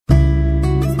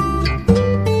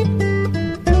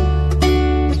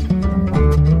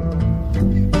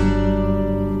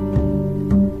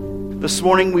This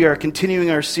morning we are continuing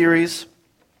our series,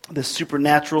 this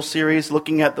supernatural series,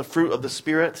 looking at the fruit of the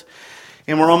Spirit,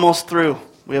 and we're almost through.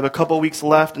 We have a couple weeks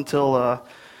left until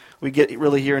we get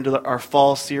really here into our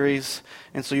fall series,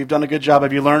 and so you've done a good job.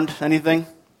 Have you learned anything?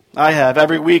 I have.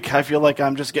 Every week I feel like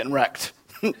I'm just getting wrecked,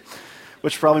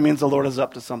 which probably means the Lord is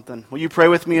up to something. Will you pray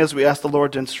with me as we ask the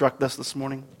Lord to instruct us this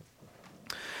morning?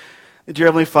 Dear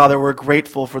Heavenly Father, we're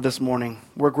grateful for this morning.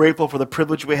 We're grateful for the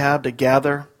privilege we have to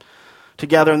gather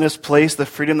in this place, the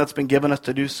freedom that's been given us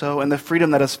to do so, and the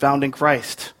freedom that is found in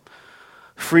Christ.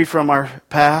 Free from our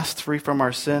past, free from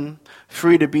our sin,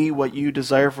 free to be what you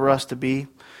desire for us to be,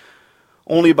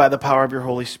 only by the power of your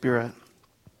Holy Spirit.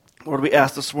 Lord, we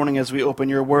ask this morning as we open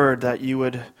your word that you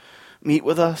would meet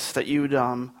with us, that you would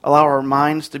allow our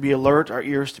minds to be alert, our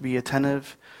ears to be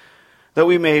attentive, that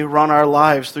we may run our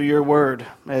lives through your word,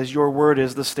 as your word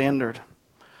is the standard.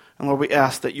 And Lord, we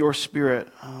ask that your Spirit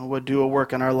would do a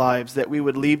work in our lives, that we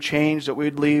would leave changed, that we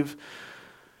would leave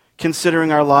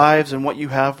considering our lives and what you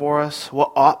have for us,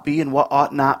 what ought be and what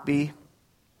ought not be,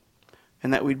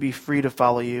 and that we'd be free to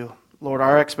follow you. Lord,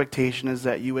 our expectation is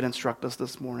that you would instruct us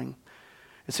this morning.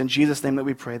 It's in Jesus' name that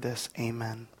we pray this.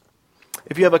 Amen.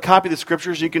 If you have a copy of the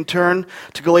Scriptures, you can turn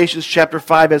to Galatians chapter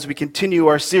 5 as we continue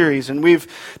our series. And we've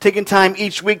taken time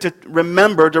each week to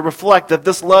remember, to reflect that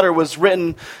this letter was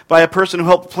written by a person who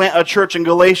helped plant a church in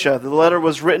Galatia. The letter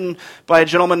was written by a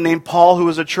gentleman named Paul, who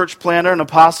was a church planter, an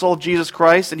apostle of Jesus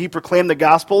Christ, and he proclaimed the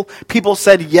gospel. People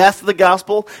said yes to the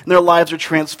gospel, and their lives were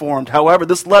transformed. However,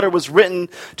 this letter was written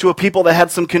to a people that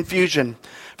had some confusion.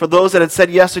 For those that had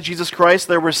said yes to Jesus Christ,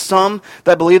 there were some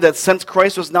that believed that since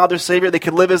Christ was now their Savior, they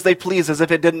could live as they pleased, as if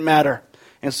it didn't matter.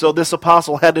 And so this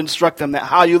apostle had to instruct them that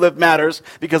how you live matters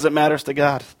because it matters to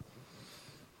God.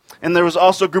 And there was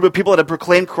also a group of people that had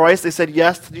proclaimed Christ. They said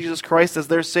yes to Jesus Christ as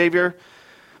their Savior.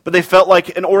 But they felt like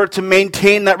in order to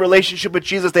maintain that relationship with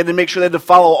Jesus, they had to make sure they had to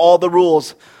follow all the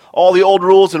rules, all the old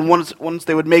rules, and once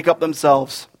they would make up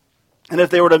themselves. And if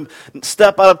they were to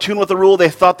step out of tune with the rule, they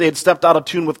thought they had stepped out of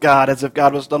tune with God, as if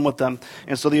God was done with them.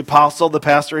 And so the apostle, the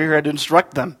pastor here, had to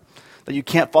instruct them that you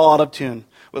can't fall out of tune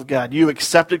with God. You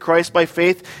accepted Christ by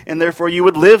faith, and therefore you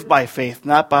would live by faith,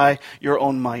 not by your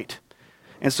own might.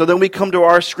 And so then we come to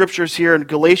our scriptures here in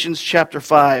Galatians chapter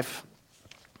 5.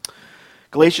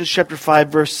 Galatians chapter 5,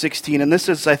 verse 16. And this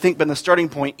has, I think, been the starting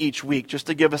point each week, just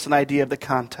to give us an idea of the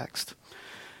context.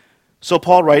 So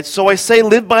Paul writes, "So I say,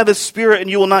 live by the Spirit, and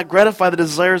you will not gratify the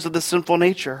desires of the sinful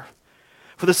nature.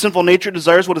 For the sinful nature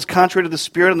desires what is contrary to the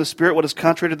Spirit, and the Spirit what is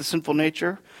contrary to the sinful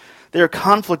nature. They are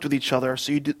conflict with each other,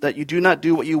 so that you do not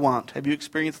do what you want." Have you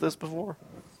experienced this before?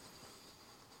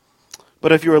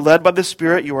 "But if you are led by the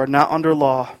Spirit, you are not under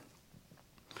law.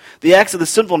 The acts of the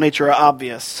sinful nature are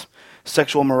obvious: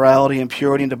 sexual immorality,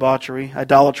 impurity and debauchery,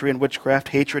 idolatry and witchcraft,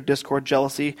 hatred, discord,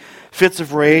 jealousy, fits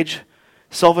of rage,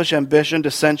 selfish ambition,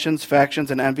 dissensions,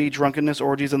 factions, and envy, drunkenness,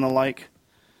 orgies, and the like.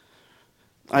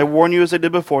 I warn you, as I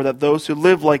did before, that those who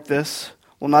live like this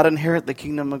will not inherit the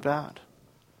kingdom of God."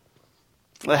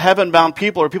 The heaven-bound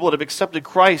people are people that have accepted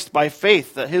Christ by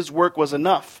faith, that his work was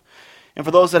enough. And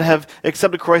for those that have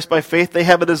accepted Christ by faith, they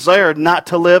have a desire not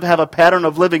to have a pattern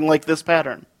of living like this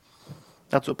pattern.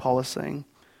 That's what Paul is saying.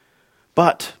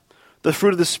 But the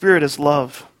fruit of the Spirit is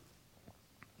love,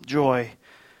 joy,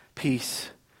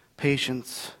 peace,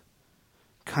 patience,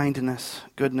 kindness,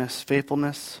 goodness,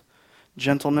 faithfulness,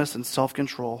 gentleness, and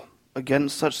self-control.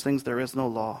 Against such things there is no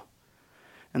law.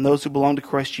 And those who belong to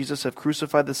Christ Jesus have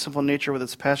crucified the sinful nature with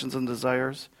its passions and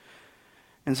desires.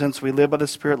 And since we live by the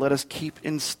Spirit, let us keep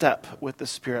in step with the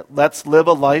Spirit. Let's live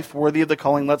a life worthy of the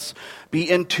calling. Let's be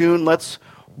in tune. Let's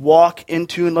walk in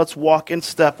tune. Let's walk in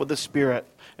step with the Spirit.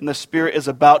 And the Spirit is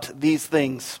about these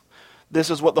things. This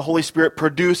is what the Holy Spirit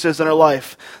produces in our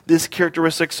life. These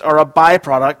characteristics are a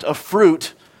byproduct, a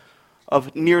fruit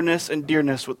of nearness and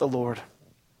dearness with the Lord.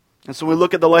 And so when we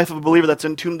look at the life of a believer that's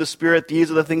in tune with the Spirit,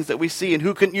 these are the things that we see. And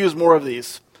who can use more of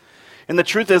these? And the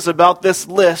truth is about this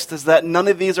list is that none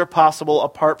of these are possible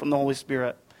apart from the Holy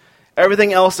Spirit.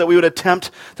 Everything else that we would attempt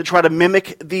to try to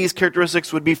mimic these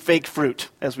characteristics would be fake fruit,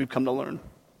 as we've come to learn.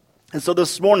 And so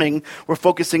this morning, we're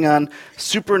focusing on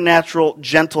supernatural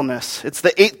gentleness. It's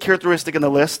the 8th characteristic in the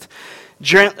list.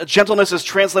 Gentleness is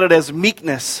translated as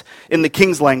meekness in the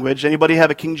King's language. Anybody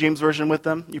have a King James version with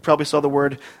them? You probably saw the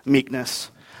word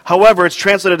meekness. However, it's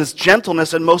translated as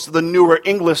gentleness in most of the newer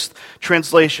English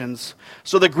translations.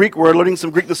 So the Greek word, learning some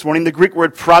Greek this morning, the Greek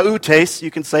word prautes,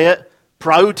 you can say it,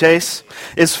 prautes,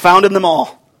 is found in them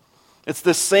all. It's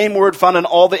the same word found in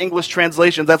all the English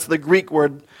translations. That's the Greek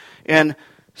word. And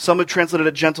some have translated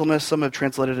it gentleness, some have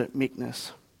translated it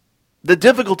meekness. The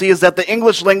difficulty is that the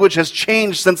English language has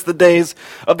changed since the days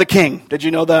of the king. Did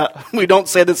you know that? We don't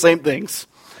say the same things.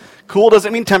 Cool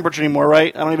doesn't mean temperature anymore,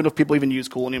 right? I don't even know if people even use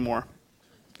cool anymore.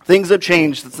 Things have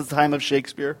changed since the time of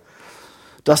Shakespeare.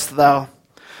 Dost thou?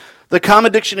 The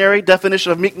common dictionary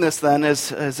definition of meekness, then,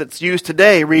 as it's used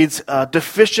today, reads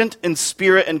deficient in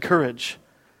spirit and courage.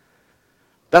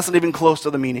 That's not even close to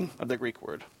the meaning of the Greek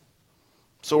word.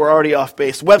 So we're already off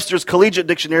base. Webster's Collegiate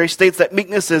Dictionary states that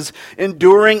meekness is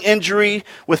enduring injury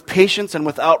with patience and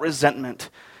without resentment.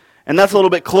 And that's a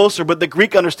little bit closer, but the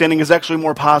Greek understanding is actually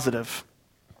more positive.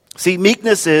 See,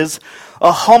 meekness is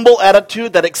a humble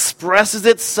attitude that expresses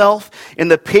itself in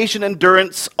the patient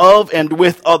endurance of and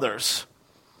with others.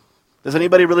 Does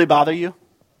anybody really bother you?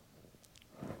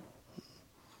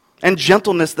 And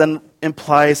gentleness then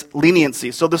implies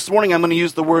leniency. So this morning I'm going to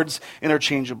use the words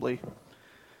interchangeably.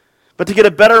 But to get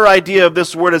a better idea of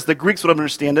this word as the Greeks would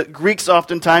understand it, Greeks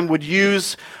oftentimes would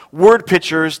use word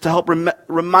pictures to help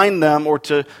remind them or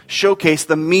to showcase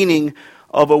the meaning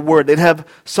of a word. They'd have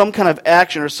some kind of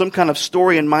action or some kind of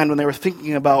story in mind when they were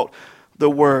thinking about the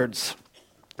words.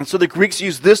 And so the Greeks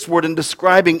used this word in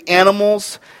describing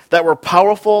animals that were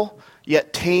powerful,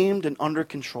 yet tamed and under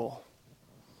control.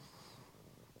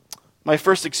 My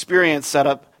first experience at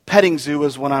a petting zoo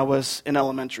was when I was in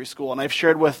elementary school, and I've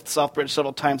shared with Southbridge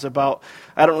several times about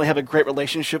I don't really have a great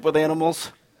relationship with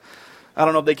animals. I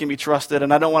don't know if they can be trusted,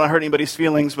 and I don't want to hurt anybody's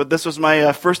feelings, but this was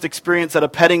my first experience at a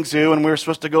petting zoo, and we were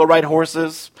supposed to go ride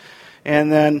horses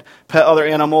and then pet other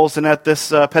animals. And at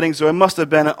this petting zoo, I must have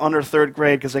been under third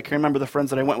grade because I can remember the friends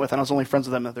that I went with, and I was only friends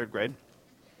with them in third grade.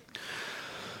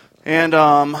 And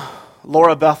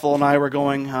Laura Bethel and I were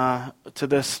going to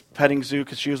this petting zoo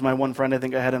because she was my one friend I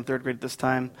think I had in third grade at this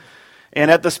time.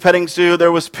 And at this petting zoo,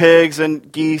 there was pigs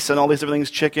and geese and all these different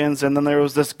things, chickens, and then there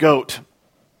was this goat.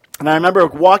 And I remember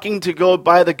walking to go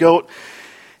by the goat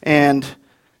and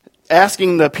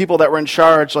asking the people that were in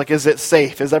charge, like, is it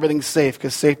safe? Is everything safe?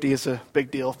 Because safety is a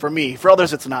big deal for me. For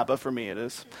others, it's not, but for me, it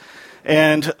is.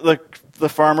 And the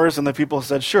farmers and the people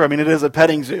said, sure. I mean, it is a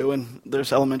petting zoo, and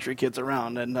there's elementary kids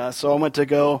around. And so I went to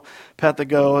go pet the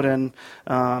goat and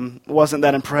wasn't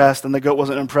that impressed, and the goat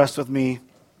wasn't impressed with me.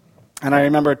 And I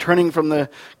remember turning from the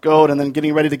goat and then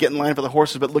getting ready to get in line for the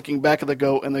horses, but looking back at the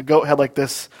goat, and the goat had like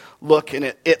this look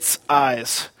in its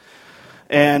eyes.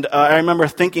 And I remember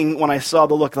thinking when I saw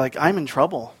the look, like, I'm in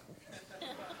trouble.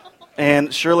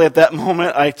 And surely at that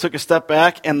moment, I took a step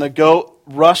back, and the goat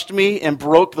rushed me and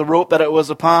broke the rope that it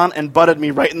was upon and butted me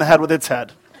right in the head with its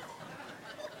head.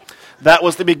 That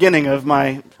was the beginning of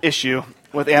my issue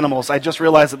with animals. I just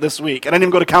realized it this week. And I didn't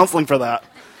even go to counseling for that.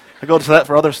 I go to that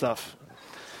for other stuff.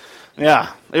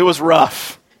 Yeah, it was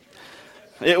rough.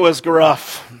 It was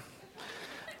gruff.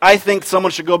 I think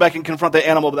someone should go back and confront the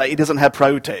animal that he doesn't have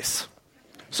prautes.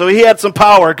 So he had some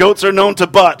power. Goats are known to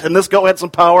butt, and this goat had some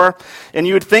power. And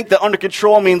you would think that under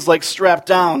control means like strapped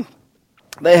down.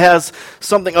 They has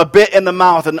something a bit in the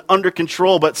mouth and under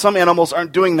control, but some animals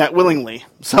aren't doing that willingly.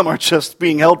 Some are just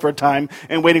being held for a time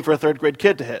and waiting for a third grade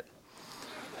kid to hit.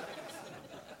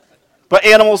 But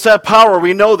animals have power.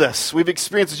 We know this. We've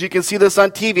experienced this. You can see this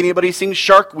on TV. Anybody seen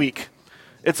Shark Week?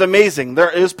 It's amazing. There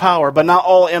is power, but not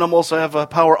all animals have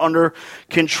power under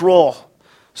control.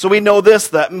 So we know this,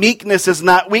 that meekness is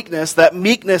not weakness, that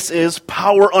meekness is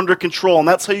power under control. And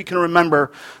that's how you can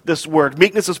remember this word.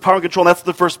 Meekness is power and control, and that's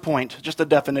the first point, just a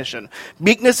definition.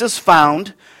 Meekness is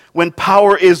found when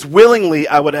power is willingly,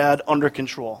 I would add, under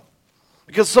control.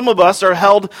 Because some of us are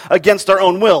held against our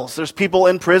own wills. There's people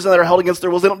in prison that are held against their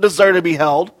wills. They don't desire to be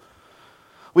held.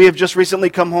 We have just recently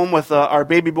come home with our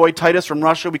baby boy Titus from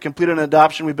Russia. We completed an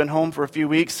adoption. We've been home for a few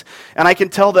weeks. And I can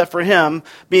tell that for him,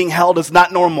 being held is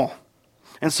not normal.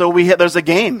 And so there's a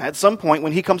game. At some point,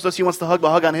 when he comes to us, he wants to hug, but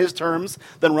hug on his terms,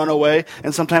 then run away.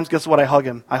 And sometimes, guess what? I hug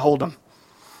him. I hold him.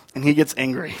 And he gets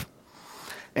angry.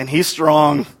 And he's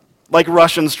strong, like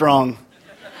Russian strong.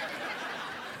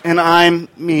 And I'm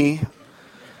me.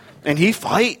 And he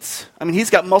fights. I mean, he's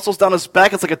got muscles down his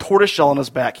back. It's like a tortoise shell on his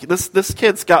back. This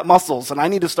kid's got muscles, and I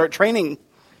need to start training.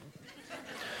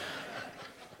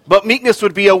 But meekness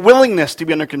would be a willingness to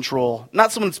be under control,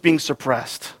 not someone that's being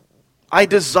suppressed. I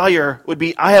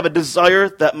have a desire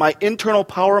that my internal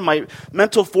power, my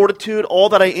mental fortitude, all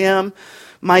that I am,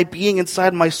 my being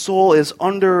inside my soul is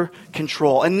under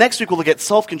control. And next week we'll look at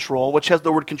self-control, which has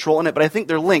the word control in it, but I think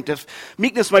they're linked. If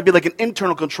meekness might be like an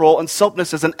internal control and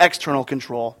selfness is an external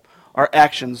control, our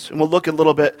actions. And we'll look a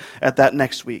little bit at that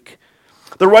next week.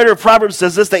 The writer of Proverbs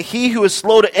says this, that he who is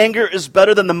slow to anger is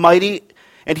better than the mighty,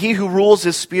 and he who rules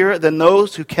his spirit than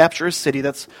those who capture a city.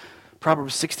 That's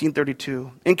Proverbs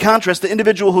 16:32. In contrast, the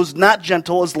individual who's not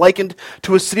gentle is likened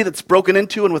to a city that's broken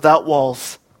into and without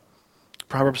walls.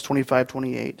 Proverbs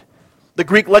 25:28. The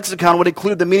Greek lexicon would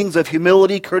include the meanings of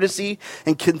humility, courtesy,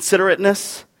 and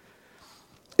considerateness.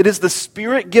 It is the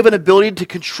Spirit-given ability to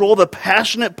control the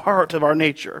passionate part of our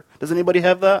nature. Does anybody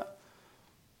have that?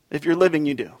 If you're living,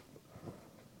 you do.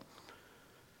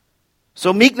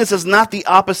 So meekness is not the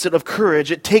opposite of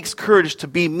courage. It takes courage to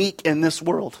be meek in this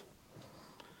world.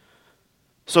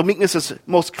 So meekness is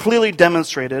most clearly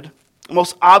demonstrated,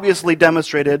 most obviously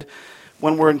demonstrated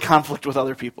when we're in conflict with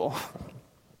other people.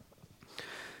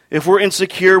 If we're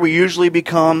insecure, we usually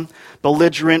become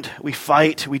belligerent, we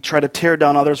fight, we try to tear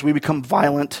down others, we become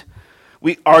violent,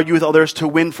 we argue with others to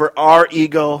win for our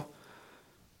ego.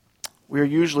 We are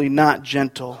usually not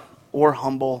gentle or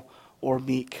humble or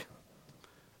meek.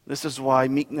 This is why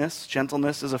meekness,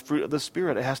 gentleness, is a fruit of the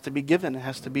Spirit. It has to be given. It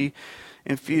has to be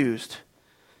infused.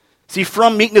 See,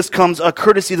 from meekness comes a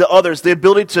courtesy to others, the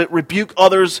ability to rebuke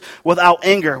others without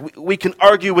anger. We can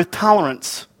argue with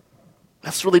tolerance.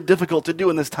 That's really difficult to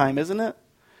do in this time, isn't it?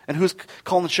 And who's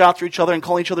calling the shots for each other and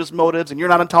calling each other's motives? And you're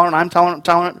not intolerant, I'm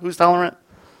tolerant. Who's tolerant?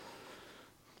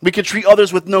 We can treat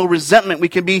others with no resentment. We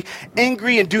can be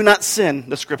angry and do not sin,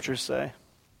 the scriptures say.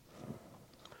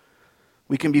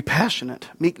 We can be passionate.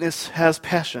 Meekness has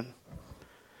passion.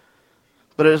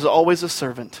 But it is always a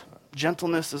servant.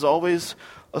 Gentleness is always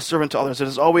a servant to others. It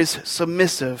is always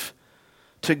submissive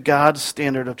to God's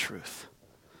standard of truth.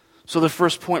 So the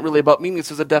first point really about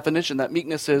meekness is a definition, that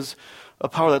meekness is a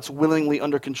power that's willingly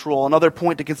under control. Another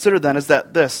point to consider then is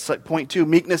that this, like point 2,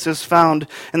 meekness is found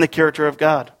in the character of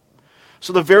God.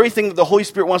 So the very thing that the Holy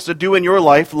Spirit wants to do in your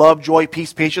life, love, joy,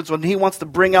 peace, patience, when He wants to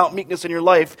bring out meekness in your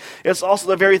life, it's also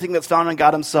the very thing that's found in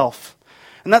God Himself.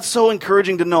 And that's so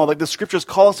encouraging to know. Like the scriptures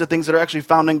call us to things that are actually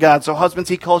found in God. So husbands,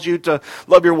 He calls you to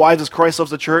love your wives as Christ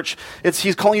loves the church.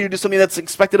 He's calling you to do something that's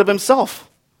expected of Himself.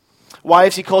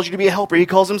 Wives, He calls you to be a helper. He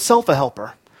calls Himself a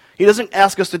helper. He doesn't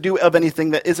ask us to do of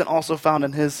anything that isn't also found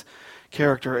in His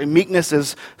character. And meekness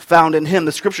is found in Him.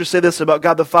 The scriptures say this about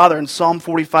God the Father in Psalm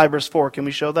 45 verse 4. Can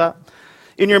we show that?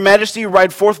 In your majesty, you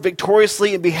ride forth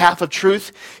victoriously in behalf of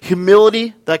truth,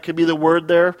 humility, that could be the word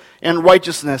there, and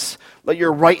righteousness. Let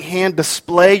your right hand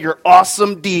display your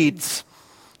awesome deeds.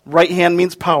 Right hand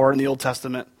means power in the Old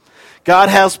Testament. God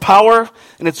has power,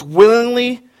 and it's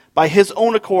willingly, by His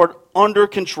own accord, under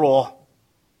control.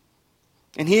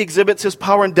 And He exhibits His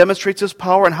power and demonstrates His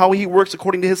power and how He works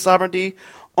according to His sovereignty,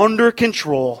 under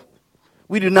control.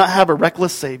 We do not have a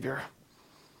reckless Savior.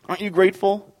 Aren't you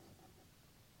grateful?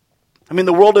 I mean,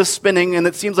 the world is spinning, and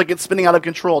it seems like it's spinning out of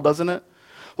control, doesn't it?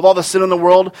 With all the sin in the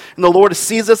world, and the Lord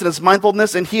sees us in His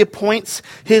mindfulness, and He appoints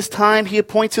His time, He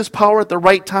appoints His power at the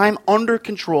right time, under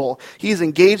control. He is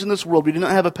engaged in this world. We do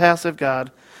not have a passive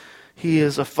God. He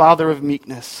is a Father of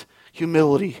meekness,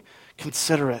 humility,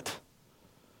 considerate,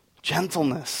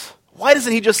 gentleness. Why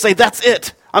doesn't He just say, that's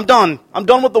it, I'm done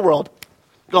with the world.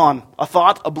 Gone. A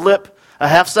thought, a blip, a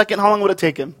half second, how long would it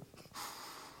take Him?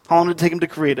 How long did it take Him to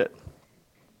create it?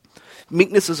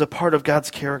 Meekness is a part of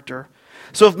God's character.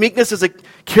 So if meekness is a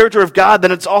character of God,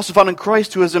 then it's also found in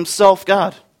Christ, who is Himself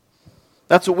God.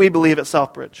 That's what we believe at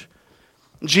Southbridge.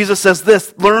 Jesus says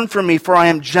this, learn from me, for I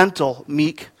am gentle,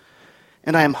 meek,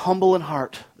 and I am humble in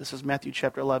heart. This is Matthew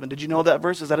chapter 11. Did you know that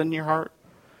verse? Is that in your heart?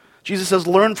 Jesus says,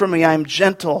 learn from me, I am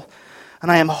gentle, and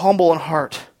I am humble in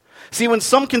heart. See, when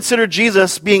some consider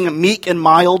Jesus being meek and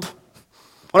mild,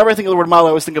 whenever I think of the word mild, I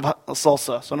always think of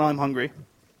salsa, so now I'm hungry.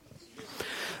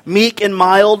 Meek and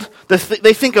mild, they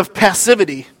think of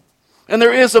passivity. And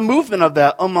there is a movement of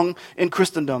that in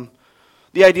Christendom.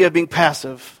 The idea of being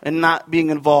passive and not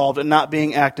being involved and not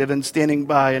being active and standing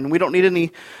by. And we don't need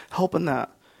any help in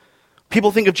that.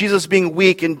 People think of Jesus being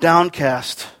weak and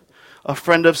downcast, a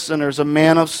friend of sinners, a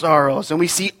man of sorrows. And we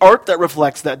see art that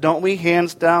reflects that, don't we?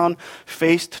 Hands down,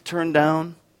 face turned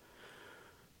down.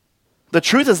 The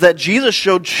truth is that Jesus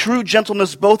showed true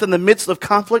gentleness both in the midst of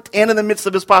conflict and in the midst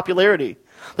of His popularity.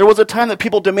 There was a time that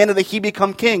people demanded that He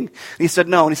become king. And He said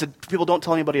no, and He said, people, don't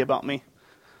tell anybody about me.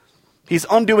 He's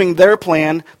undoing their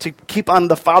plan to keep on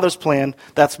the Father's plan.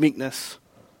 That's meekness.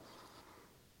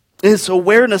 His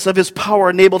awareness of His power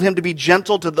enabled Him to be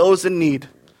gentle to those in need.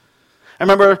 I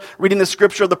remember reading the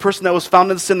scripture of the person that was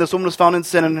found in sin. This woman was found in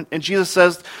sin, and Jesus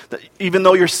says that even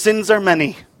though your sins are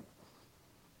many,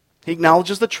 He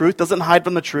acknowledges the truth, doesn't hide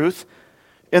from the truth,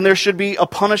 and there should be a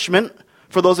punishment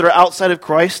for those that are outside of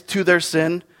Christ to their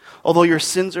sin. Although your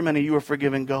sins are many, you are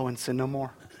forgiven. Go and sin no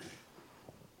more.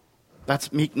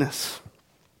 That's meekness.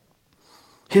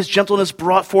 His gentleness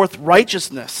brought forth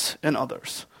righteousness in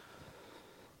others.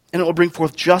 And it will bring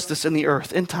forth justice in the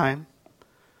earth in time.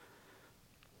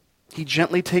 He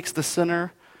gently takes the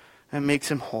sinner and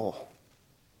makes him whole.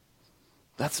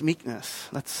 That's meekness.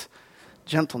 That's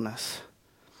gentleness.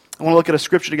 I want to look at a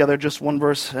scripture together, just one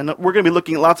verse. And we're going to be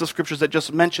looking at lots of scriptures that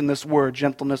just mention this word,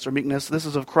 gentleness or meekness. This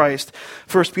is of Christ.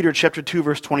 1 Peter chapter 2,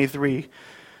 verse 23.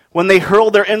 When they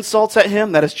hurled their insults at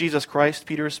him, that is Jesus Christ,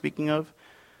 Peter is speaking of,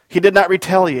 he did not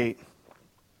retaliate.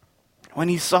 When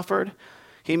he suffered,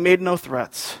 he made no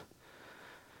threats.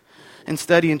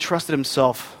 Instead, he entrusted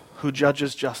himself, who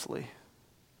judges justly.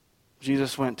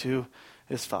 Jesus went to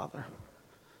his Father.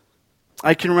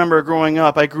 I can remember growing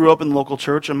up, I grew up in the local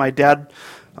church, and my dad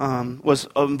was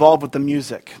involved with the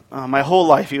music. My whole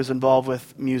life he was involved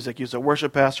with music. He was a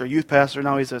worship pastor, a youth pastor.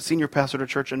 Now he's a senior pastor at a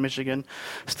church in Michigan,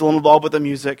 still involved with the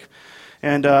music.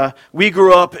 And we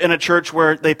grew up in a church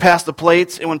where they passed the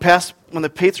plates, and when the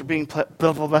plates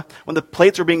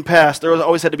were being passed, there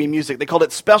always had to be music. They called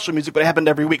it special music, but it happened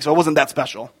every week, so it wasn't that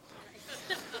special.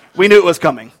 We knew it was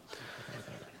coming.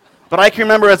 But I can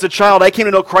remember as a child, I came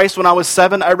to know Christ when I was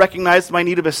 7. I recognized my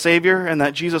need of a Savior and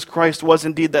that Jesus Christ was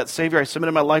indeed that Savior. I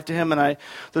submitted my life to Him, and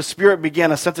the Spirit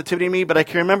began a sensitivity in me. But I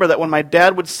can remember that when my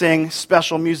dad would sing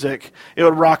special music, it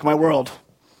would rock my world.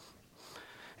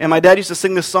 And my dad used to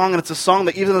sing this song, and it's a song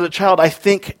that even as a child, I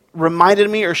think reminded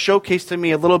me or showcased to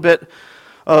me a little bit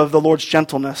of the Lord's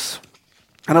gentleness.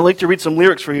 And I'd like to read some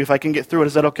lyrics for you if I can get through it.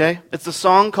 Is that okay? It's a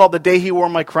song called The Day He Wore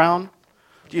My Crown.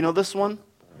 Do you know this one?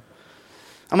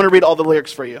 I'm going to read all the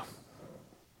lyrics for you.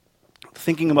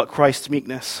 Thinking about Christ's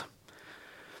meekness.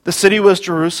 The city was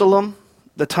Jerusalem.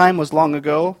 The time was long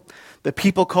ago. The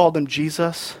people called him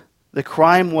Jesus. The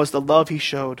crime was the love he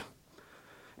showed.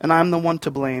 And I'm the one to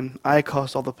blame. I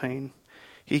caused all the pain.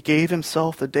 He gave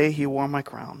himself the day he wore my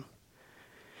crown.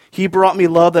 He brought me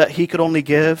love that he could only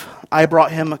give. I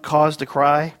brought him a cause to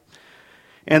cry.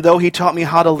 And though he taught me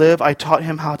how to live, I taught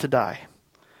him how to die.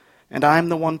 And I'm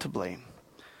the one to blame.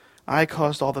 I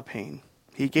caused all the pain.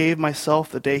 He gave myself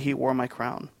the day he wore my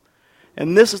crown.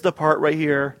 And this is the part right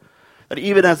here that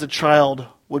even as a child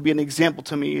would be an example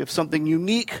to me of something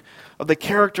unique of the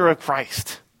character of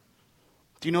Christ.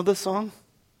 Do you know this song?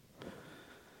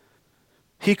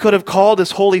 He could have called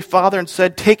his holy Father and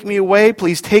said, "Take me away,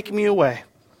 please take me away."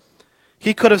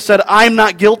 He could have said, "I'm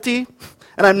not guilty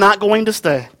and I'm not going to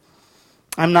stay.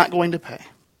 I'm not going to pay."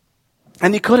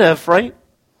 And he could have, right?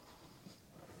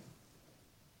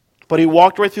 But he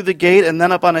walked right through the gate and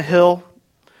then up on a hill.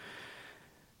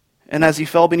 And as he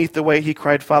fell beneath the weight, he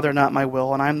cried, "Father, not my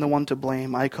will, and I'm the one to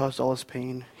blame. I caused all his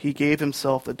pain. He gave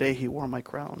himself the day he wore my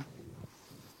crown."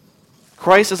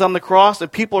 Christ is on the cross, and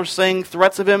people are saying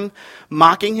threats of him,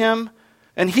 mocking him,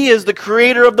 and he is the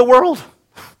creator of the world.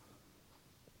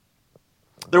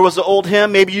 There was an old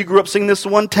hymn, maybe you grew up singing this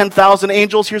one, 10,000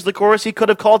 angels. Here's the chorus. He could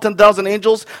have called 10,000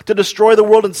 angels to destroy the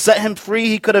world and set him free.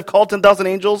 He could have called 10,000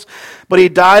 angels, but he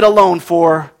died alone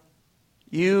for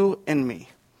you and me.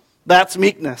 That's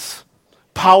meekness.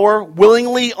 Power,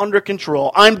 willingly under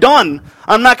control. I'm done.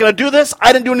 I'm not going to do this.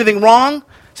 I didn't do anything wrong.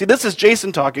 See, this is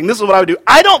Jason talking. This is what I would do.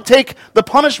 I don't take the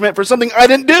punishment for something I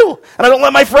didn't do, and I don't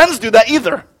let my friends do that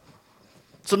either.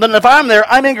 So then if I'm there,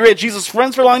 I'm angry at Jesus'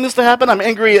 friends for allowing this to happen. I'm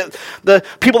angry at the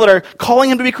people that are calling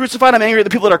him to be crucified. I'm angry at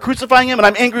the people that are crucifying him. And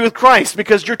I'm angry with Christ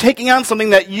because you're taking on something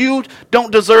that you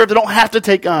don't deserve, that don't have to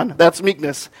take on. That's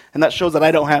meekness. And that shows that I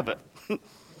don't have it.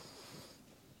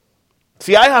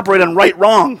 See, I operate on right,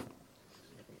 wrong.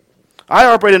 I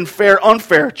operate in fair,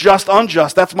 unfair, just,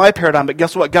 unjust. That's my paradigm. But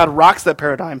guess what? God rocks that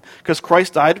paradigm because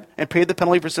Christ died and paid the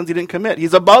penalty for sins he didn't commit.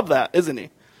 He's above that, isn't he?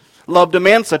 Love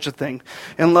demands such a thing.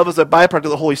 And love is a byproduct of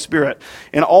the Holy Spirit.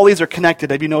 And all these are connected.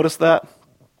 Have you noticed that?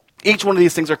 Each one of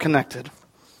these things are connected.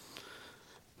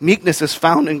 Meekness is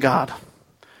found in God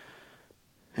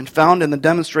and found in the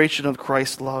demonstration of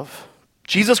Christ's love.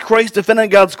 Jesus Christ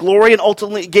defended God's glory and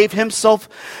ultimately gave himself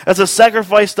as a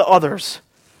sacrifice to others.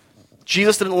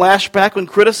 Jesus didn't lash back when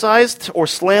criticized or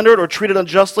slandered or treated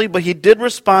unjustly, but he did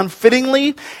respond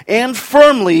fittingly and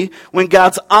firmly when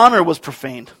God's honor was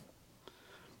profaned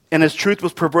and his truth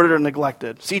was perverted or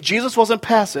neglected. See, Jesus wasn't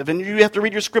passive, and you have to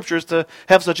read your scriptures to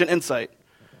have such an insight.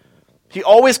 He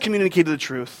always communicated the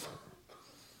truth.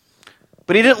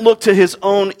 But he didn't look to his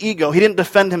own ego. He didn't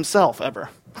defend himself ever.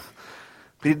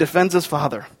 But he defends his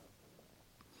Father.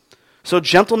 So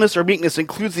gentleness or meekness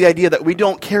includes the idea that we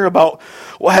don't care about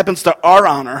what happens to our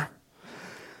honor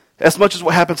as much as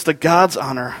what happens to God's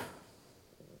honor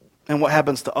and what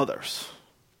happens to others.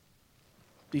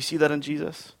 Do you see that in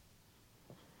Jesus?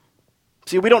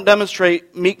 See, we don't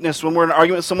demonstrate meekness when we're in an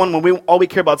argument with someone when all we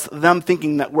care about is them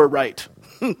thinking that we're right.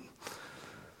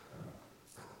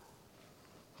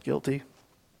 Guilty.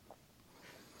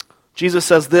 Jesus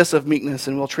says this of meekness,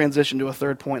 and we'll transition to a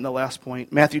third point and the last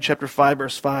point. Matthew chapter 5,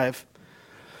 verse 5.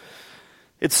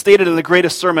 It's stated in the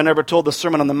greatest sermon ever told, the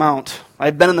Sermon on the Mount.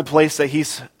 I've been in the place that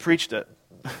he's preached it.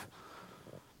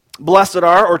 Blessed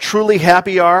are, or truly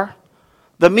happy are,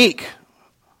 the meek.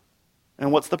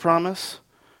 And what's the promise?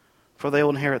 For they will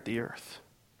inherit the earth.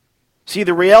 See,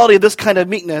 the reality of this kind of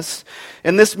meekness,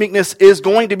 and this meekness is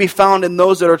going to be found in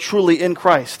those that are truly in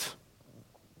Christ.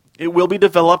 It will be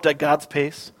developed at God's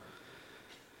pace.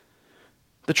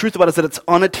 The truth about it is that it's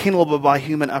unattainable by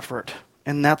human effort,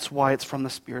 and that's why it's from the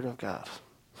Spirit of God.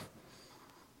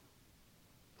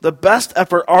 The best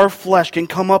effort our flesh can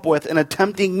come up with in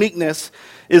attempting meekness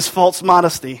is false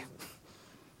modesty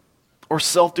or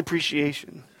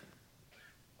self-depreciation.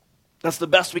 That's the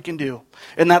best we can do,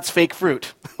 and that's fake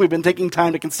fruit. We've been taking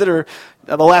time to consider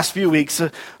the last few weeks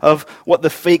of what the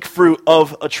fake fruit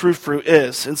of a true fruit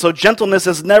is. And so gentleness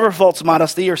is never false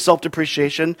modesty or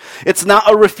self-depreciation. It's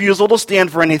not a refusal to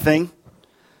stand for anything.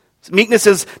 Meekness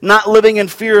is not living in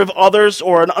fear of others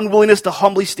or an unwillingness to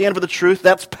humbly stand for the truth.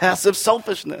 That's passive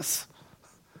selfishness.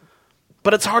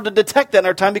 But it's hard to detect that in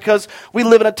our time because we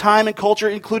live in a time and culture,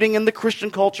 including in the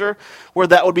Christian culture, where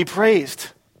that would be praised.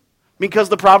 Because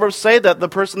the Proverbs say that the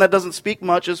person that doesn't speak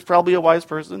much is probably a wise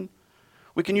person.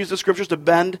 We can use the Scriptures to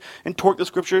bend and torque the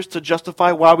Scriptures to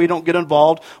justify why we don't get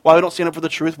involved, why we don't stand up for the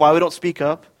truth, why we don't speak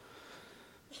up.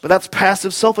 But that's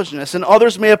passive selfishness. And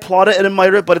others may applaud it and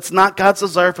admire it, but it's not God's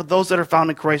desire for those that are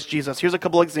found in Christ Jesus. Here's a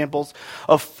couple examples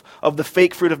of the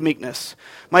fake fruit of meekness.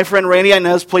 My friend Randy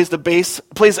Inez plays the bass,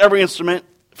 plays every instrument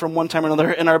from one time or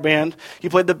another in our band. He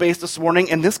played the bass this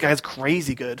morning, and this guy's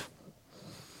crazy good.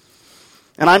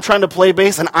 And I'm trying to play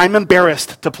bass, and I'm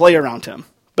embarrassed to play around him.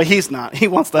 But he's not. He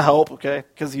wants the help, okay?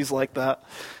 Because he's like that.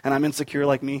 And I'm insecure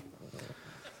like me.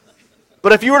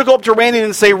 But if you were to go up to Randy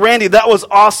and say, Randy, that was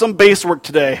awesome bass work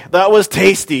today. That was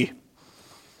tasty.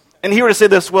 And he were to say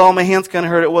this, well, my hands kind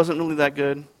of hurt. It wasn't really that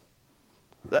good.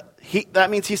 That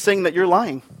means he's saying that you're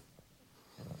lying.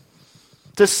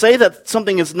 To say that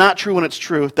something is not true when it's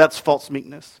true, that's false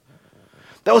meekness.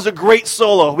 That was a great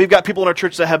solo. We've got people in our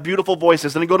church that have beautiful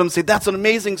voices. And I go to them and say, that's an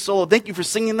amazing solo. Thank you for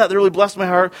singing that. That really blessed my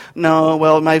heart. No,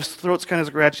 well, my throat's kind of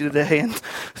scratchy today. And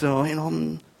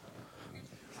so,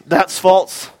 that's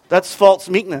false. That's false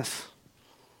meekness.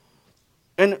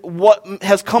 And what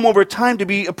has come over time to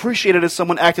be appreciated is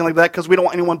someone acting like that because we don't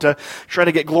want anyone to try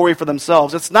to get glory for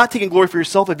themselves. It's not taking glory for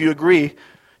yourself if you agree.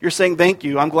 You're saying, thank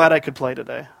you. I'm glad I could play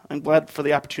today. I'm glad for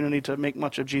the opportunity to make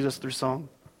much of Jesus through song.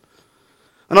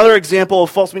 Another example of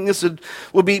false meekness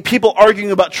would be people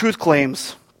arguing about truth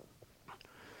claims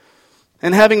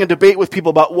and having a debate with people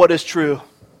about what is true.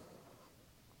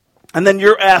 And then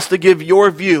you're asked to give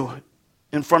your view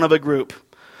in front of a group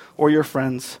or your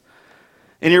friends.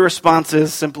 And your response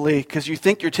is simply, because you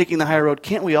think you're taking the high road,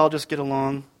 can't we all just get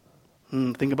along?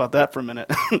 Think about that for a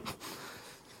minute.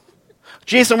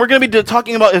 Jason, we're going to be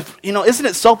talking about, isn't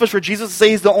it selfish for Jesus to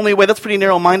say he's the only way? That's pretty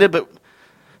narrow-minded, but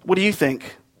what do you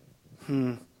think?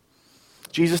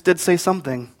 Jesus did say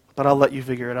something, but I'll let you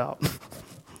figure it out.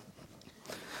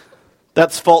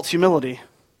 That's false humility.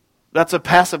 That's a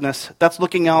passiveness. That's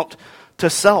looking out to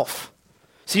self.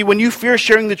 See, when you fear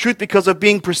sharing the truth because of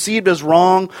being perceived as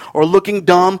wrong or looking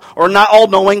dumb or not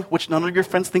all-knowing, which none of your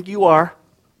friends think you are,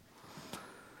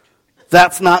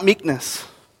 that's not meekness.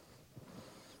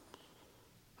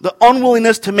 The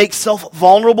unwillingness to make self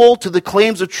vulnerable to the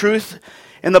claims of truth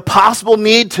and the possible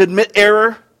need to admit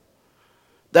error,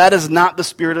 that is not the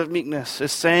spirit of meekness.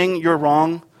 It's saying you're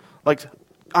wrong, like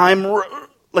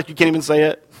like you can't even say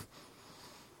it.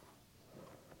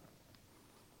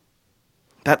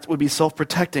 That would be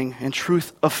self-protecting and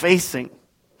truth-effacing.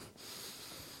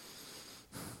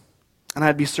 And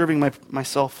I'd be serving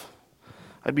myself.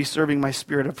 I'd be serving my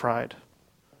spirit of pride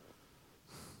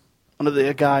under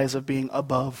the guise of being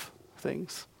above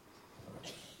things.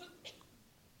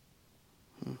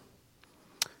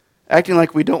 Acting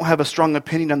like we don't have a strong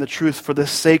opinion on the truth for the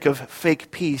sake of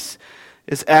fake peace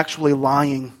is actually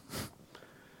lying.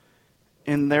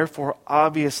 And therefore,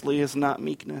 obviously, is not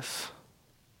meekness.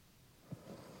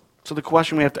 So the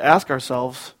question we have to ask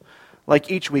ourselves,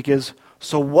 like each week, is,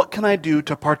 so what can I do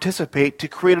to participate, to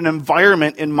create an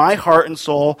environment in my heart and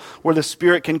soul where the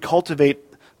Spirit can cultivate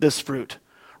this fruit?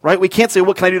 Right? We can't say,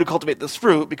 what can I do to cultivate this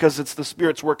fruit, because it's the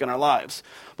Spirit's work in our lives.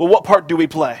 But what part do we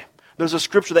play? There's a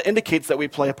scripture that indicates that we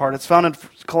play a part. It's found in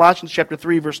Colossians chapter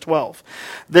 3, verse 12.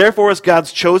 Therefore, as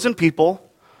God's chosen people,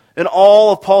 and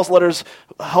all of Paul's letters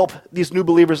help these new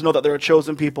believers know that they're a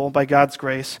chosen people by God's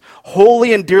grace,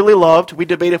 holy and dearly loved. We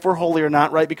debate if we're holy or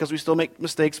not, right? Because we still make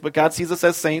mistakes, but God sees us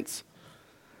as saints.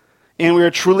 And we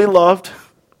are truly loved.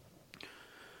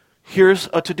 Here's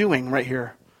a to-doing right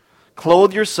here.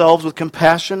 Clothe yourselves with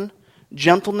compassion,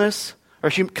 gentleness,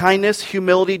 or kindness,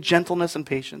 humility, gentleness, and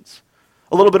patience.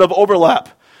 A little bit of overlap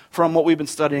from what we've been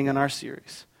studying in our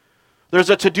series. There's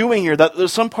a to-doing here. That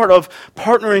there's some part of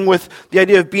partnering with the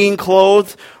idea of being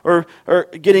clothed or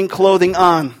getting clothing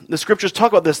on. The scriptures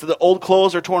talk about this, that the old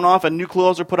clothes are torn off and new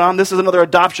clothes are put on. This is another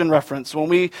adoption reference. When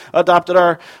we adopted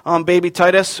our baby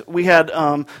Titus, we had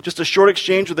just a short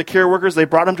exchange with the care workers. They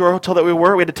brought him to our hotel that we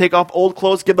were. We had to take off old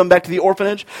clothes, give them back to the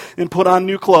orphanage, and put on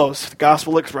new clothes. The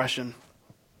gospel expression.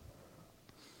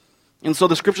 And so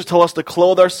the scriptures tell us to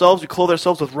clothe ourselves. We clothe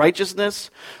ourselves with righteousness,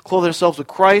 clothe ourselves with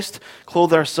Christ,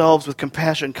 clothe ourselves with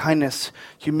compassion, kindness,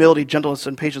 humility, gentleness,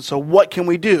 and patience. So what can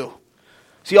we do?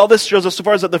 See, all this shows us so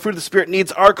far is that the fruit of the Spirit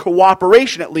needs our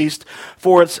cooperation, at least,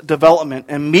 for its development.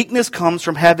 And meekness comes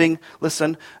from having,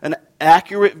 listen, an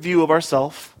accurate view of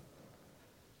ourselves,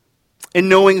 and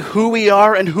knowing who we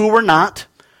are and who we're not,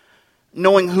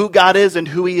 knowing who God is and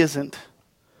who He isn't.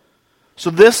 So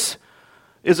this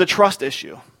is a trust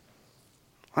issue.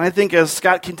 And I think as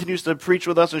Scott continues to preach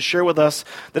with us and share with us,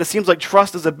 that it seems like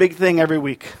trust is a big thing every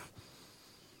week.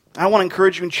 I want to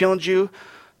encourage you and challenge you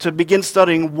to begin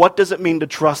studying what does it mean to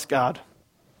trust God?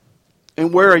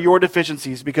 And where are your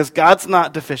deficiencies? Because God's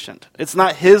not deficient. It's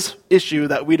not His issue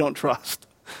that we don't trust.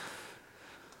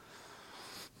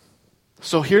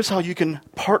 So here's how you can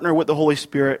partner with the Holy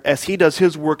Spirit as He does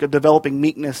His work of developing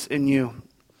meekness in you.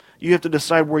 You have to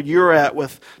decide where you're at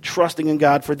with trusting in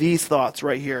God for these thoughts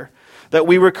right here. That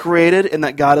we were created and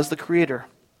that God is the creator.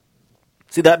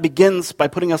 See, that begins by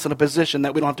putting us in a position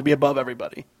that we don't have to be above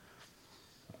everybody.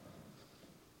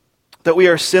 That we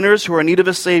are sinners who are in need of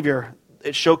a Savior.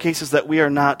 It showcases that we are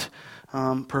not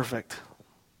perfect.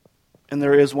 And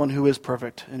there is one who is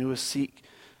perfect and who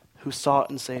sought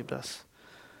and saved us.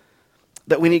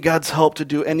 That we need God's help to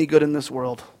do any good in this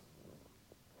world.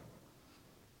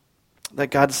 That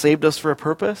God saved us for a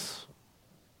purpose.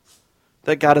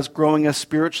 That God is growing us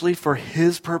spiritually for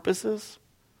His purposes.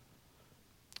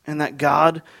 And that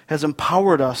God has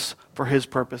empowered us for His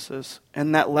purposes.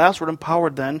 And that last word,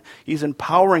 empowered, then, He's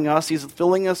empowering us, He's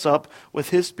filling us up with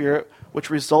His Spirit,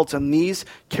 which results in these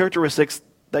characteristics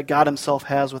that God Himself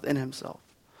has within Himself.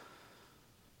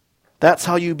 That's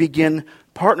how you begin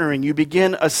partnering. You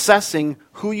begin assessing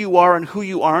who you are and who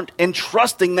you aren't, and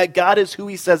trusting that God is who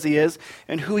He says He is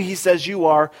and who He says you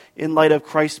are in light of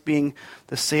Christ being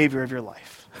the Savior of your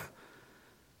life.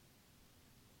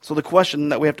 So the question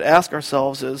that we have to ask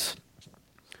ourselves is,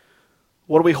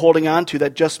 what are we holding on to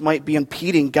that just might be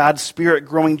impeding God's Spirit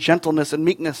growing gentleness and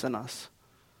meekness in us?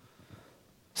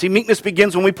 See, meekness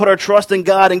begins when we put our trust in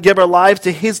God and give our lives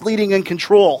to His leading and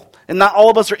control. And not all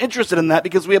of us are interested in that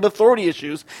because we have authority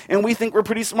issues and we think we're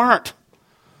pretty smart.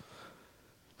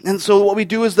 And so what we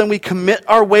do is then we commit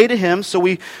our way to Him. So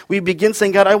we begin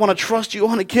saying, God, I want to trust You. I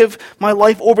want to give my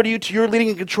life over to You, to Your leading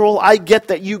and control. I get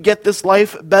that You get this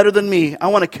life better than me. I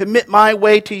want to commit my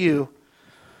way to You.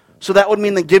 So that would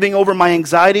mean that giving over my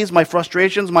anxieties, my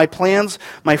frustrations, my plans,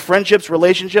 my friendships,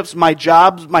 relationships, my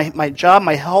jobs,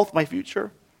 my health, my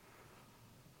future.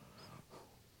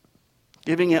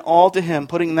 Giving it all to Him,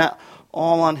 putting that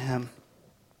all on Him.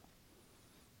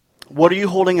 What are you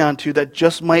holding on to that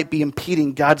just might be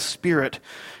impeding God's Spirit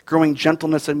growing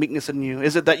gentleness and meekness in you?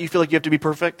 Is it that you feel like you have to be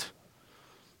perfect?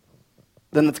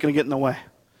 Then that's going to get in the way,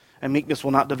 and meekness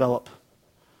will not develop.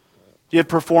 Do you have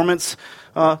performance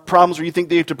problems where you think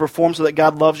that you have to perform so that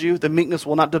God loves you? Then meekness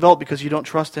will not develop because you don't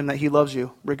trust Him that He loves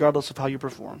you, regardless of how you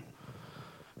perform.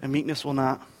 And meekness will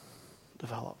not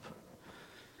develop.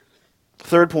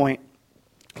 Third point.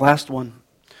 Last one.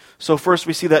 So first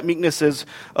we see that meekness is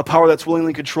a power that's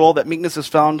willingly controlled, that meekness is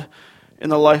found in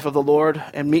the life of the Lord,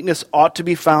 and meekness is to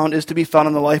be found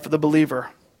in the life of the believer.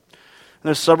 And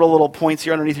there's several little points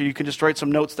here underneath here. You can just write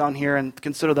some notes down here and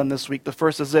consider them this week. The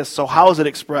first is this. So how is it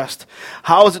expressed?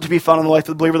 How is it to be found in the life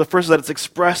of the believer? The first is that it's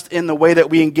expressed in the way that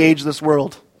we engage this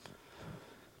world.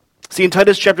 See, in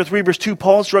Titus chapter 3, verse 2,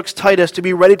 Paul instructs Titus to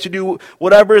be ready to do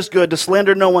whatever is good, to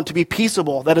slander no one, to be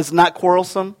peaceable, that is not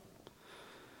quarrelsome,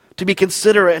 to be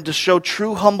considerate, and to show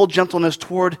true humble gentleness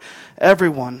toward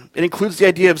everyone. It includes the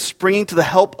idea of springing to the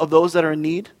help of those that are in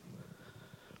need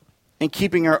and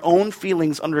keeping our own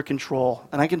feelings under control.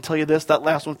 And I can tell you this, that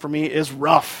last one for me is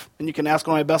rough. And you can ask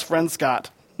one of my best friends, Scott.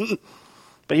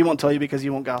 But he won't tell you because he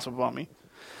won't gossip about me.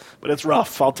 But it's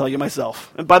rough, I'll tell you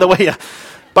myself. And by the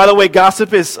way,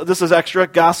 gossip is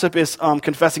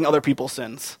confessing other people's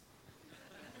sins.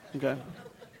 Okay?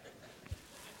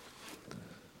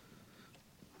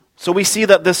 So we see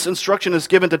that this instruction is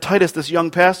given to Titus, this young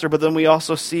pastor, but then we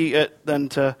also see it then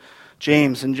to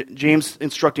James, and James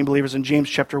instructing believers in James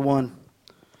chapter 1.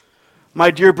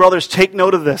 My dear brothers, take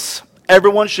note of this.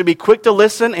 Everyone should be quick to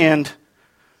listen and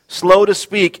slow to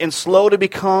speak and slow to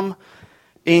become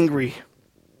angry.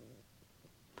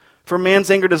 For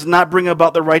man's anger does not bring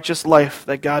about the righteous life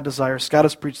that God desires. Scott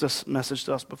has preached this message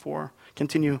to us before.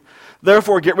 Continue.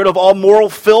 Therefore, get rid of all moral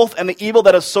filth and the evil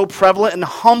that is so prevalent, and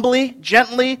humbly,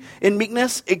 gently, in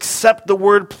meekness, accept the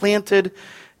word planted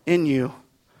in you,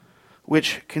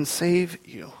 which can save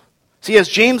you. See, as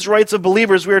James writes of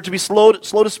believers, we are to be slow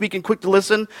to speak and quick to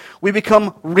listen. We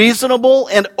become reasonable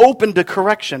and open to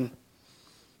correction.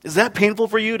 Is that painful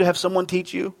for you to have someone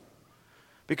teach you?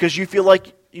 Because you feel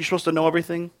like you're supposed to know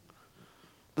everything?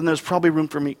 Then there's probably room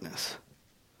for meekness.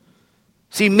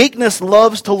 See, meekness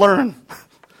loves to learn.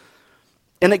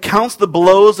 And it counts the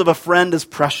blows of a friend as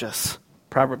precious,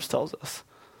 Proverbs tells us.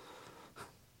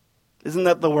 Isn't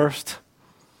that the worst?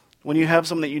 When you have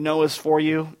someone that you know is for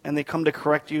you, and they come to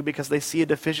correct you because they see a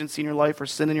deficiency in your life or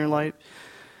sin in your life,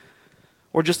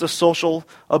 or just a social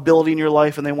ability in your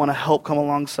life, and they want to help come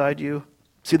alongside you.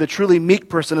 See, the truly meek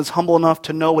person is humble enough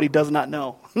to know what he does not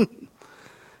know.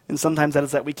 And sometimes that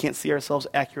is that we can't see ourselves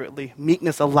accurately.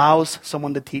 Meekness allows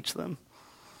someone to teach them.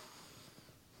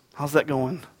 How's that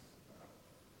going?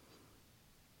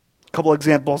 A couple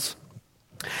examples.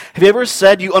 Have you ever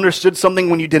said you understood something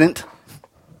when you didn't?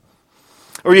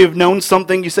 Or you've known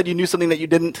something, you said you knew something that you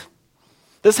didn't?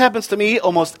 This happens to me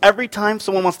almost every time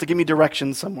someone wants to give me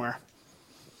directions somewhere.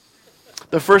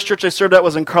 The first church I served at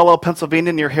was in Carlisle,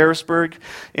 Pennsylvania, near Harrisburg,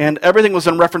 and everything was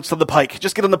in reference to the pike.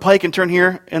 Just get on the pike and turn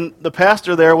here. And the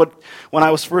pastor there would, when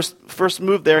I was first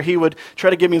moved there, he would try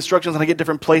to give me instructions on how to get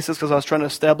different places because I was trying to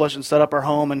establish and set up our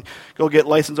home and go get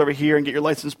license over here and get your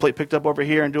license plate picked up over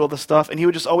here and do all this stuff. And he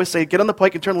would just always say, get on the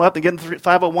pike and turn left and get in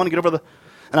 501 and get over the...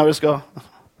 And I would just go,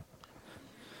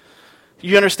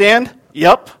 you understand?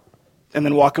 Yep. And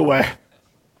then walk away.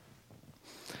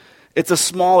 It's a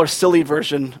small or silly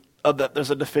version of that there's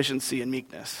a deficiency in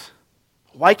meekness.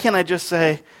 Why can't I just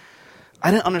say, I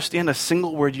didn't understand a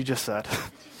single word you just said.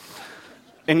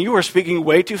 And you are speaking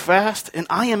way too fast, and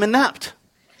I am inept.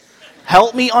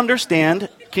 Help me understand.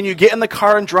 Can you get in the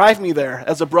car and drive me there,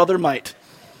 as a brother might?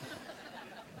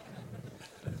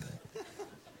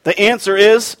 The answer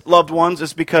is, loved ones,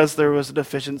 is because there was a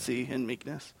deficiency in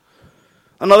meekness.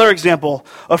 Another example,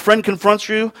 a friend confronts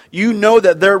you, you know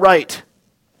that they're right,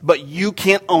 but you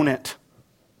can't own it.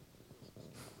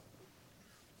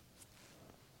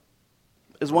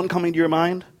 Is one coming to your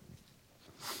mind?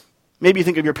 Maybe you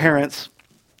think of your parents.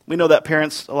 We know that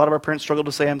a lot of our parents struggle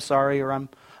to say, I'm sorry, or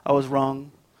I was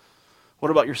wrong. What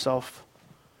about yourself?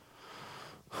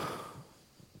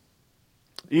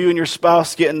 You and your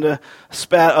spouse get into a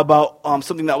spat about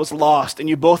something that was lost, and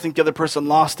you both think the other person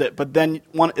lost it, but then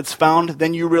when it's found,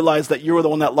 then you realize that you were the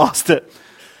one that lost it.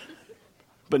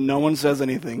 But no one says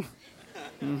anything.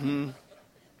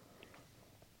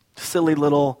 Silly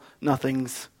little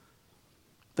nothings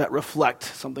that reflect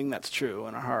something that's true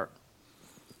in our heart.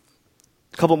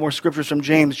 A couple more scriptures from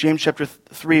James. James chapter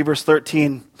 3, verse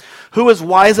 13. Who is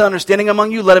wise and understanding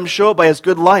among you? Let him show it by his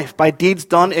good life, by deeds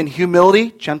done in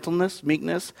humility, gentleness,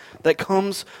 meekness, that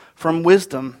comes from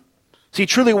wisdom. See,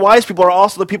 truly wise people are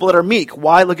also the people that are meek.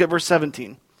 Why? Look at verse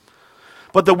 17.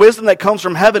 But the wisdom that comes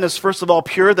from heaven is first of all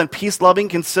pure, then peace-loving,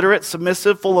 considerate,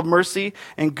 submissive, full of mercy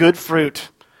and good fruit,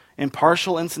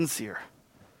 impartial and sincere.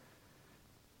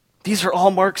 These are all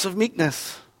marks of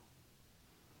meekness.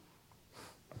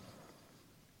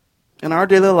 In our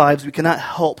daily lives, we cannot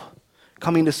help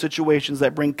coming to situations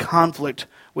that bring conflict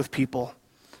with people.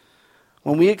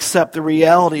 When we accept the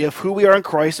reality of who we are in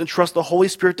Christ and trust the Holy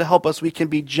Spirit to help us, we can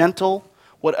be gentle,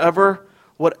 whatever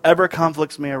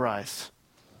conflicts may arise.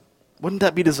 Wouldn't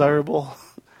that be desirable?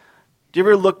 Do you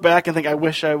ever look back and think, I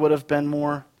wish I would have been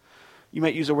more? You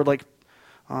might use a word like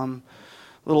a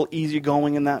little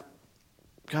easygoing in that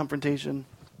confrontation.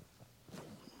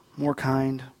 More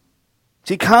kind.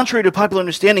 See, contrary to popular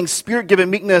understanding, Spirit-given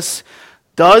meekness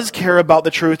does care about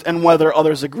the truth and whether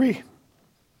others agree.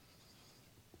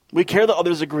 We care that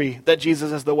others agree that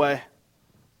Jesus is the way.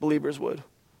 Believers would.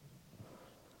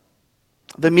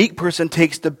 The meek person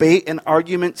takes debate and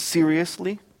argument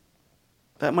seriously.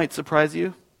 That might surprise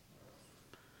you.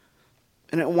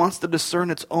 And it wants to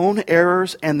discern its own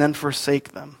errors and then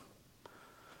forsake them.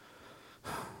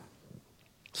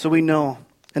 So we know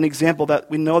an example that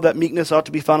we know that meekness ought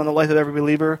to be found in the life of every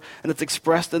believer, and it's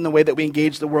expressed in the way that we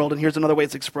engage the world. And here's another way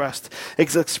it's expressed.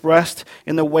 It's expressed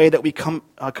in the way that we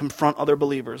confront other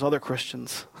believers, other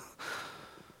Christians.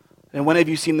 And when have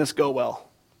you seen this go well?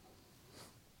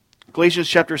 Galatians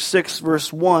chapter 6,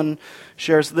 verse 1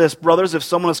 shares this. Brothers, if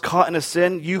someone is caught in a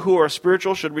sin, you who are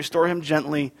spiritual should restore him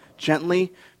gently,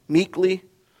 meekly.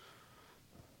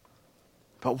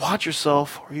 But watch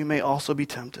yourself, or you may also be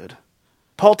tempted.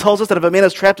 Paul tells us that if a man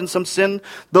is trapped in some sin,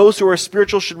 those who are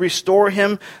spiritual should restore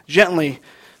him gently.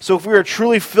 So if we are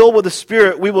truly filled with the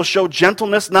Spirit, we will show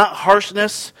gentleness, not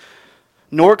harshness,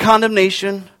 nor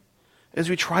condemnation, as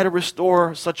we try to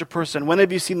restore such a person. When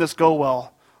have you seen this go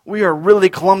well? We are really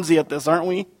clumsy at this, aren't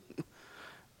we?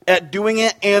 At doing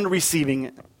it and receiving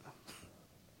it.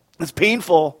 It's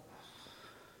painful.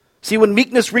 See, when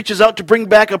meekness reaches out to bring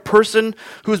back a person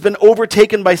who's been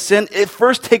overtaken by sin, it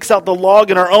first takes out the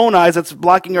log in our own eyes that's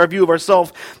blocking our view of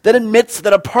ourselves, then admits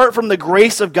that apart from the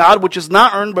grace of God, which is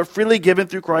not earned but freely given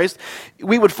through Christ,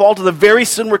 we would fall to the very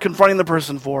sin we're confronting the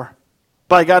person for.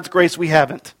 By God's grace, we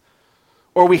haven't.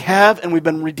 Or we have, and we've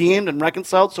been redeemed and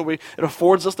reconciled, so it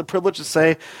affords us the privilege to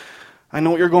say, I know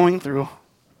what you're going through,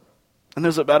 and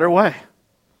there's a better way.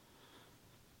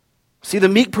 See, the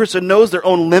meek person knows their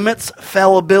own limits,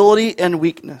 fallibility, and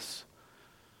weakness.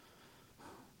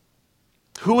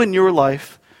 Who in your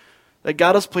life that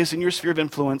God has placed in your sphere of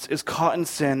influence is caught in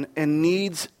sin and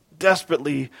needs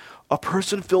desperately a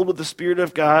person filled with the Spirit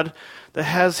of God that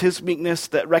has his meekness,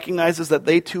 that recognizes that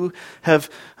they too have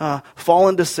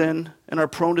fallen to sin and are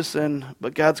prone to sin,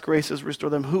 but God's grace has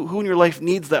restored them? Who in your life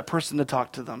needs that person to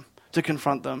talk to them, to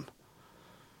confront them?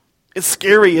 It's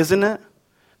scary, isn't it?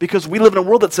 Because we live in a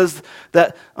world that says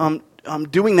that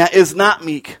doing that is not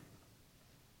meek.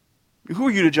 Who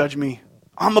are you to judge me?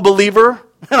 I'm a believer,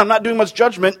 and I'm not doing much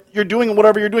judgment. You're doing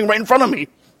whatever you're doing right in front of me.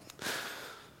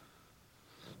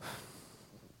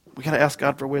 We got to ask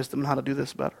God for wisdom on how to do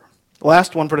this better. The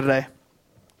last one for today.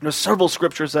 There's several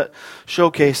scriptures that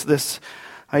showcase this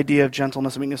idea of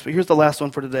gentleness and meekness, but here's the last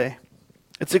one for today.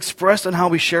 It's expressed in how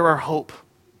we share our hope.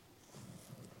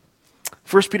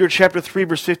 1 Peter chapter 3,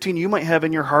 verse 15, you might have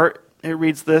in your heart, it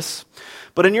reads this,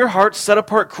 but in your heart set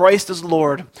apart Christ as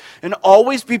Lord, and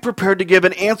always be prepared to give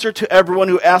an answer to everyone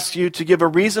who asks you to give a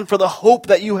reason for the hope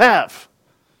that you have.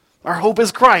 Our hope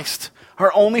is Christ,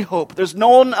 our only hope. There's no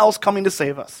one else coming to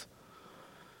save us.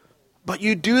 But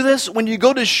you do this when you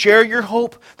go to share your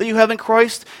hope that you have in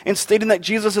Christ and stating that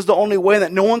Jesus is the only way,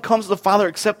 that no one comes to the Father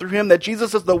except through him, that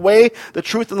Jesus is the way, the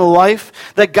truth, and the life,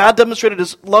 that God demonstrated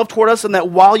his love toward us, and that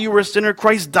while you were a sinner,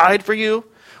 Christ died for you.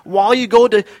 While you go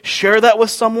to share that with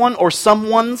someone or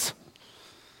someone's,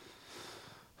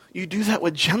 you do that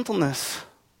with gentleness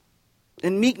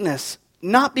and meekness,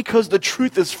 not because the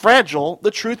truth is fragile,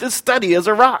 the truth is steady as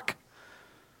a rock.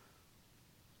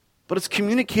 But it's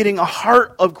communicating a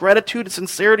heart of gratitude,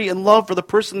 sincerity, and love for the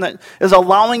person that is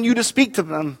allowing you to speak to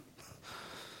them.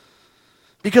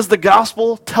 Because the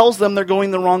gospel tells them they're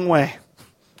going the wrong way.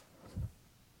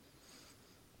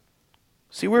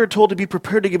 See, we're told to be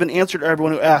prepared to give an answer to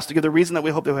everyone who asks, to give the reason that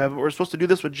we hope they have. But we're supposed to do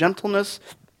this with gentleness,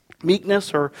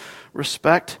 meekness, or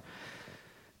respect.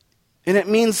 And it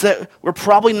means that we're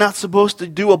probably not supposed to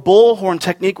do a bullhorn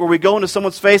technique where we go into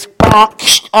someone's face,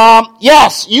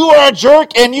 yes, you are a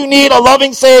jerk and you need a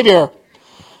loving Savior.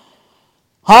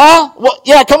 Huh? Well,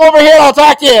 yeah, come over here and I'll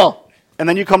talk to you. And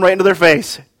then you come right into their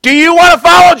face. Do you want to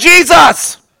follow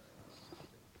Jesus?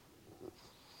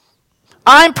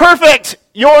 I'm perfect.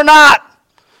 You're not.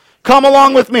 Come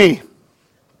along with me.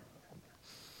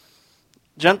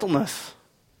 Gentleness.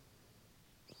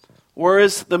 Where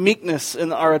is the meekness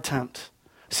in our attempt?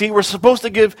 See, we're supposed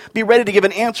to be ready to give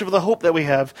an answer for the hope that we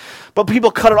have. But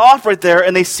people cut it off right there,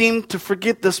 and they seem to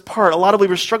forget this part. A lot of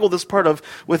believers struggle with this part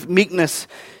with meekness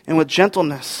and with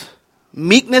gentleness.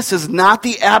 Meekness is not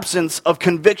the absence of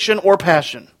conviction or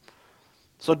passion.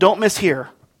 So don't mishear.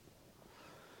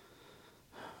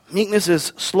 Meekness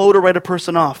is slow to write a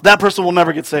person off. That person will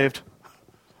never get saved.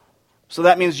 So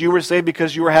that means you were saved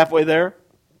because you were halfway there?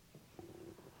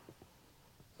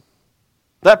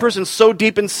 That person's so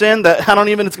deep in sin that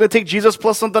it's going to take Jesus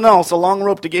plus something else, a long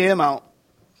rope to get him out.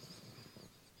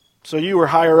 So you were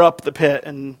higher up the pit,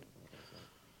 and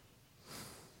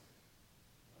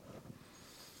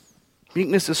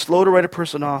meekness is slow to write a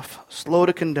person off, slow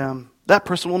to condemn. That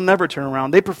person will never turn around.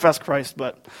 They profess Christ,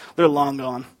 but they're long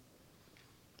gone.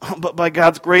 But by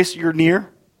God's grace, you're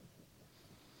near.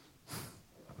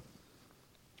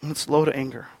 And it's slow to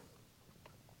anger.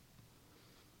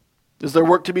 Is there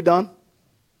work to be done?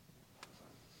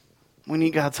 We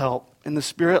need God's help. And the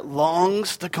Spirit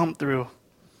longs to come through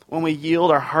when we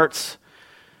yield our hearts,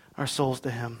 our souls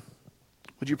to him.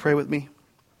 Would you pray with me?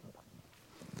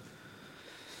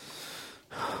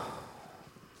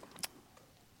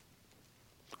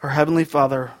 Our Heavenly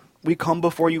Father, we come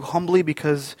before you humbly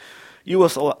because you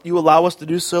allow us to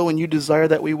do so and you desire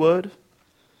that we would.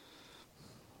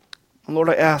 And Lord,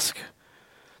 I ask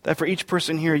that for each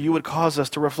person here, you would cause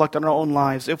us to reflect on our own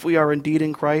lives, if we are indeed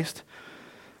in Christ,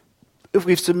 if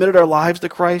we've submitted our lives to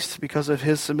Christ because of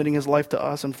his submitting his life to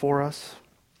us and for us.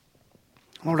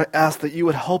 Lord, I ask that you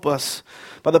would help us,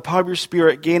 by the power of your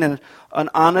Spirit, gain an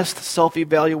honest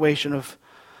self-evaluation of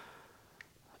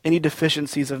any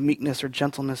deficiencies of meekness or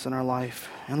gentleness in our life.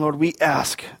 And Lord, we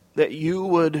ask that you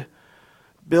would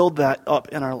build that up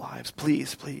in our lives.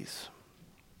 Please, please.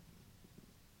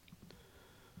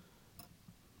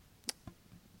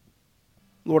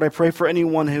 Lord, I pray for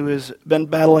anyone who has been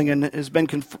battling and has been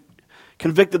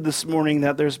convicted this morning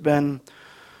that there's been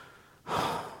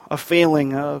a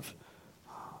failing of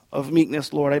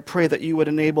meekness, Lord. I pray that you would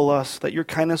enable us, that your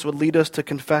kindness would lead us to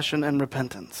confession and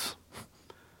repentance.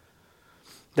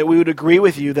 That we would agree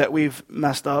with you that we've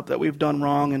messed up, that we've done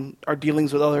wrong in our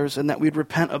dealings with others, and that we'd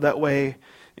repent of that way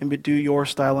and do your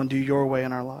style and do your way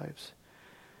in our lives.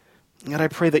 And I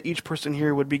pray that each person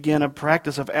here would begin a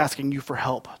practice of asking you for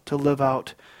help to live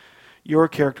out your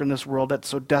character in this world that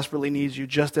so desperately needs you,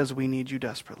 just as we need you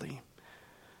desperately.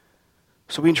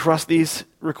 So we entrust these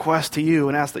requests to you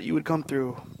and ask that you would come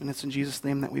through. And it's in Jesus'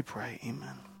 name that we pray.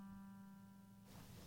 Amen.